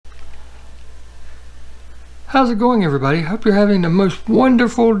How's it going, everybody? Hope you're having the most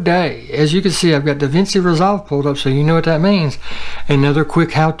wonderful day. As you can see, I've got Davinci Resolve pulled up, so you know what that means. Another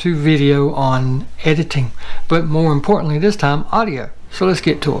quick how-to video on editing, but more importantly this time, audio. So let's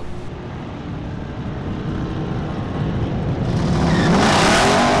get to it.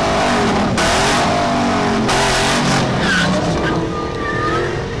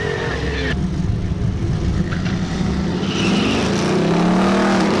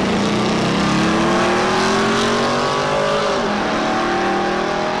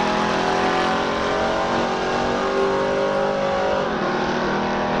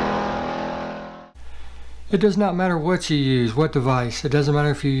 It does not matter what you use, what device. It doesn't matter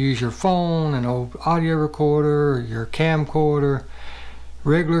if you use your phone, an old audio recorder, or your camcorder,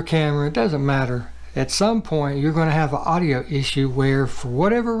 regular camera. It doesn't matter. At some point, you're going to have an audio issue where, for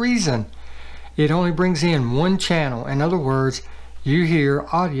whatever reason, it only brings in one channel. In other words, you hear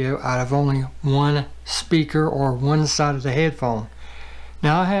audio out of only one speaker or one side of the headphone.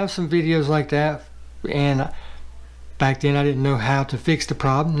 Now, I have some videos like that, and back then I didn't know how to fix the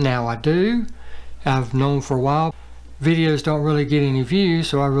problem. Now I do. I've known for a while. Videos don't really get any views,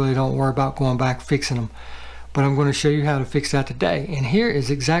 so I really don't worry about going back fixing them. But I'm going to show you how to fix that today. And here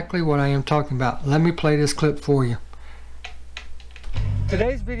is exactly what I am talking about. Let me play this clip for you.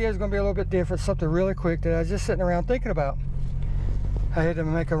 Today's video is going to be a little bit different, something really quick that I was just sitting around thinking about. I had to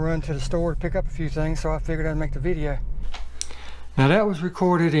make a run to the store to pick up a few things, so I figured I'd make the video. Now that was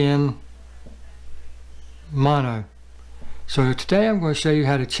recorded in mono. So today I'm going to show you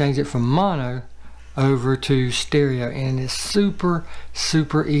how to change it from mono over to stereo, and it's super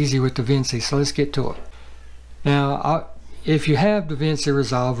easy with Davinci. So let's get to it. Now if you have Davinci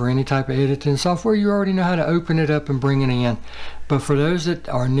Resolve or any type of editing software, you already know how to open it up and bring it in. But for those that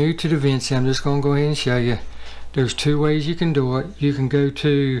are new to Davinci, I'm just going to go ahead and show you. There's two ways you can do it. You can go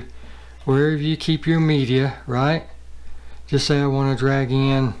to wherever you keep your media, right? Just say I want to drag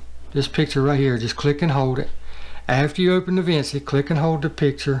in this picture right here. Just click and hold it. After you open Davinci, click and hold the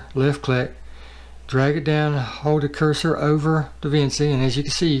picture, left click, drag it down, hold the cursor over Davinci, and as you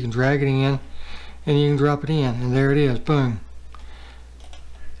can see, you can drag it in and you can drop it in, and there it is. Boom.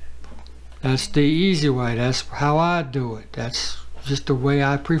 That's the easy way. That's how I do it. That's just the way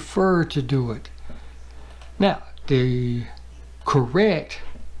I prefer to do it. Now, the correct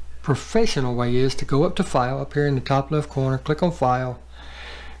professional way is to go up to File, up here in the top left corner, click on File,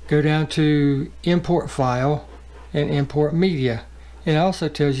 go down to Import File and Import Media. It also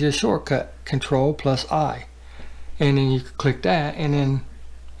tells you a shortcut, Control+I, and then you can click that, and then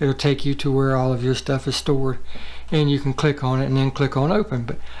it'll take you to where all of your stuff is stored, and you can click on it and then click on Open.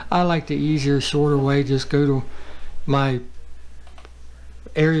 But I like the easier, shorter way. Just go to my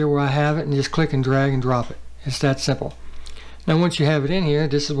area where I have it and just click and drag and drop it. It's that simple. Now once you have it in here,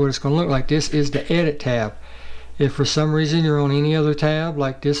 this is what it's going to look like. This is the Edit tab. If for some reason you're on any other tab,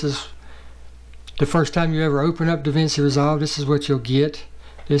 like this is the first time you ever open up Davinci Resolve, this is what you'll get.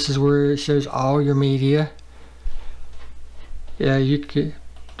 This is where it shows all your media. Yeah, you could,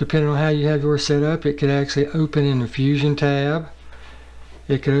 depending on how you have yours set up, it could actually open in the Fusion tab.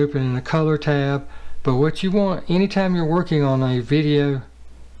 It could open in the Color tab. But what you want, anytime you're working on a video,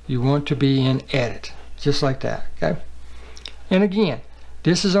 you want to be in Edit, just like that, okay? And again,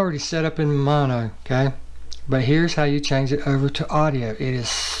 this is already set up in mono, okay? But here's how you change it over to audio. It is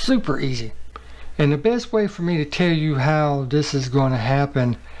super easy. And the best way for me to tell you how this is going to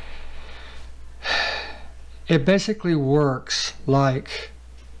happen, it basically works like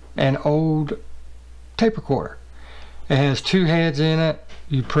an old tape recorder. It has two heads in it.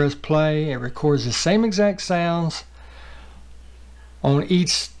 You press play, it records the same exact sounds on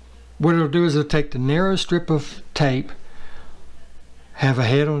each. What it'll do is it'll take the narrow strip of tape, have a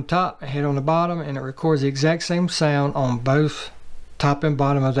head on the top, a head on the bottom, and it records the exact same sound on both top and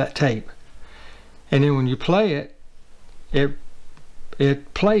bottom of that tape. And then when you play it,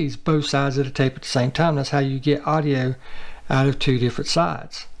 it plays both sides of the tape at the same time. That's how you get audio out of two different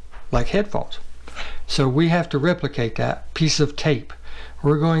sides, like headphones. So we have to replicate that piece of tape.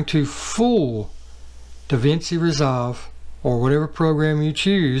 We're going to fool Davinci Resolve, or whatever program you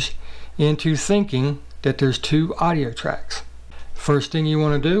choose, into thinking that there's two audio tracks. First thing you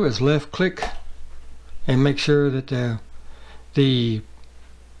want to do is left click and make sure that the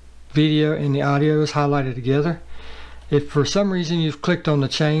video and the audio is highlighted together. If for some reason you've clicked on the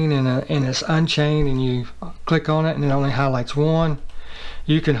chain and it's unchained and you click on it and it only highlights one,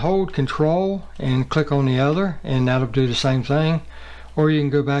 you can hold Control and click on the other, and that'll do the same thing. Or you can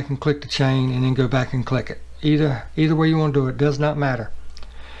go back and click the chain and then go back and click it. Either way you want to do it, does not matter.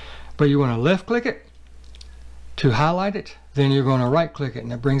 But you want to left click it to highlight it, then you're going to right click it,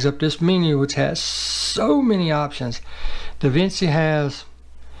 and it brings up this menu which has so many options. Davinci has,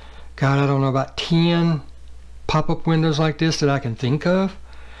 God, I don't know, about 10 pop-up windows like this that I can think of,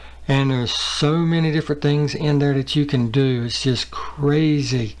 and there's so many different things in there that you can do. It's just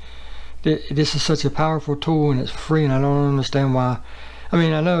crazy. This is such a powerful tool, and it's free, and I don't understand why. I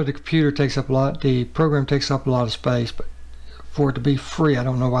mean, I know the computer takes up a lot, the program takes up a lot of space, but for it to be free, I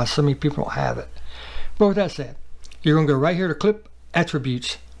don't know why so many people don't have it. But with that said, you're going to go right here to clip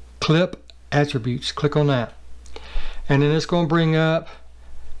attributes. Clip attributes. Click on that. And then it's going to bring up,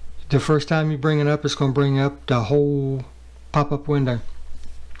 the first time you bring it up, it's going to bring up the whole pop-up window.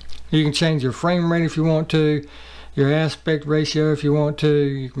 You can change your frame rate if you want to, your aspect ratio if you want to.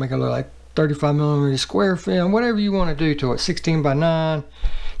 You can make it look like 35mm square film, whatever you want to do to it. 16:9.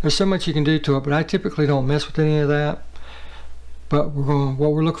 There's so much you can do to it, but I typically don't mess with any of that. But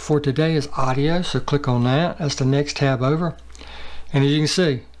what we're looking for today is audio, so click on that. That's the next tab over. And as you can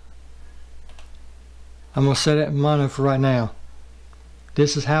see, I'm going to set it in mono for right now.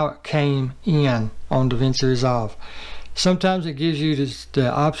 This is how it came in on Davinci Resolve. Sometimes it gives you the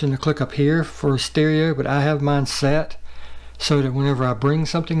option to click up here for stereo, but I have mine set so that whenever I bring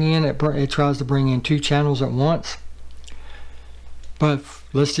something in, it tries to bring in 2 channels at once. But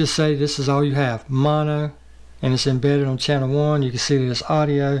let's just say this is all you have, mono, and it's embedded on channel 1. You can see that it's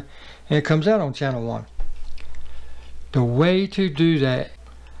audio, and it comes out on channel 1. The way to do that,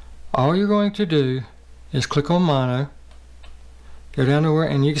 all you're going to do is click on mono, go down to where,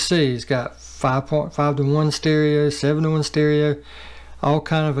 and you can see it's got 5.5 to 1 stereo, 7 to 1 stereo, all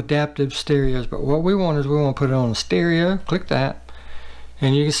kind of adaptive stereos. But what we want is we want to put it on a stereo. Click that,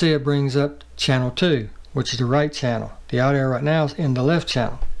 and you can see it brings up channel 2, which is the right channel. The audio right now is in the left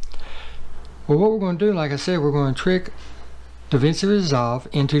channel. Well, what we're going to do, like I said, we're going to trick Davinci Resolve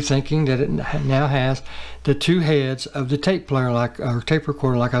into thinking that it now has the 2 heads of the tape player, or tape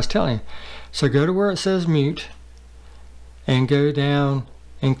recorder, like I was telling you. So go to where it says mute, and go down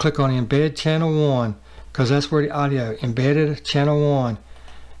and click on embed channel 1, because that's where the audio embedded channel 1,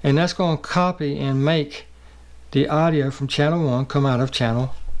 and that's going to copy and make the audio from channel 1 come out of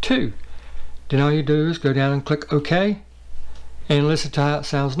channel 2. Then all you do is go down and click OK, and listen to how it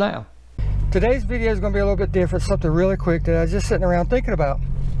sounds now. Today's video is going to be a little bit different, something really quick that I was just sitting around thinking about.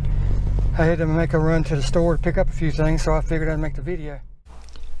 I had to make a run to the store to pick up a few things, so I figured I'd make the video.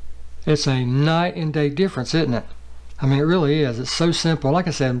 It's a night and day difference, isn't it? I mean, it really is. It's so simple. Like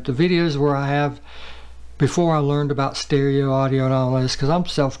I said, the videos where I have, before I learned about stereo audio and all this, because I'm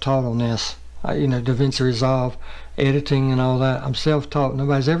self-taught on this, you know, Davinci Resolve, editing and all that, I'm self-taught.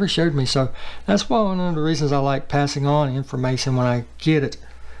 Nobody's ever showed me, so that's one of the reasons I like passing on information when I get it,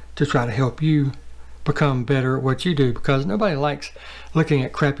 to try to help you become better at what you do, because nobody likes looking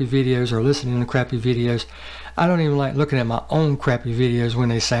at crappy videos or listening to crappy videos. I don't even like looking at my own crappy videos when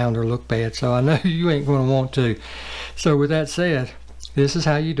they sound or look bad, so I know you ain't going to want to. So with that said, this is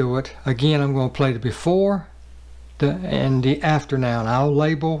how you do it. Again, I'm going to play the before and the after now, and I'll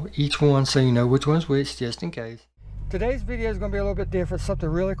label each one so you know which one's which, just in case. Today's video is going to be a little bit different, something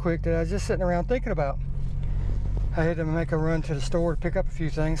really quick that I was just sitting around thinking about. I had to make a run to the store to pick up a few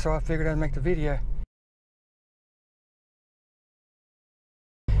things, so I figured I'd make the video.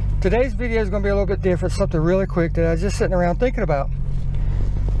 Today's video is going to be a little bit different, something really quick that I was just sitting around thinking about.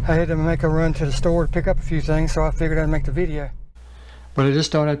 I had to make a run to the store to pick up a few things, so I figured I'd make the video. But I just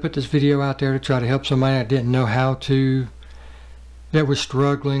thought I'd put this video out there to try to help somebody that didn't know how to, that was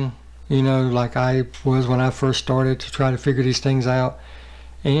struggling, you know, like I was when I first started to try to figure these things out.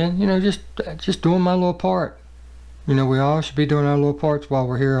 And, you know, just doing my little part. You know, we all should be doing our little parts while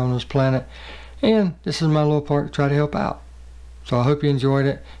we're here on this planet. And this is my little part to try to help out. So I hope you enjoyed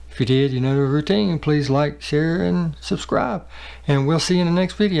it. If you did, you know the routine. Please like, share, and subscribe. And we'll see you in the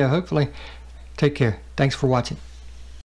next video, hopefully. Take care. Thanks for watching.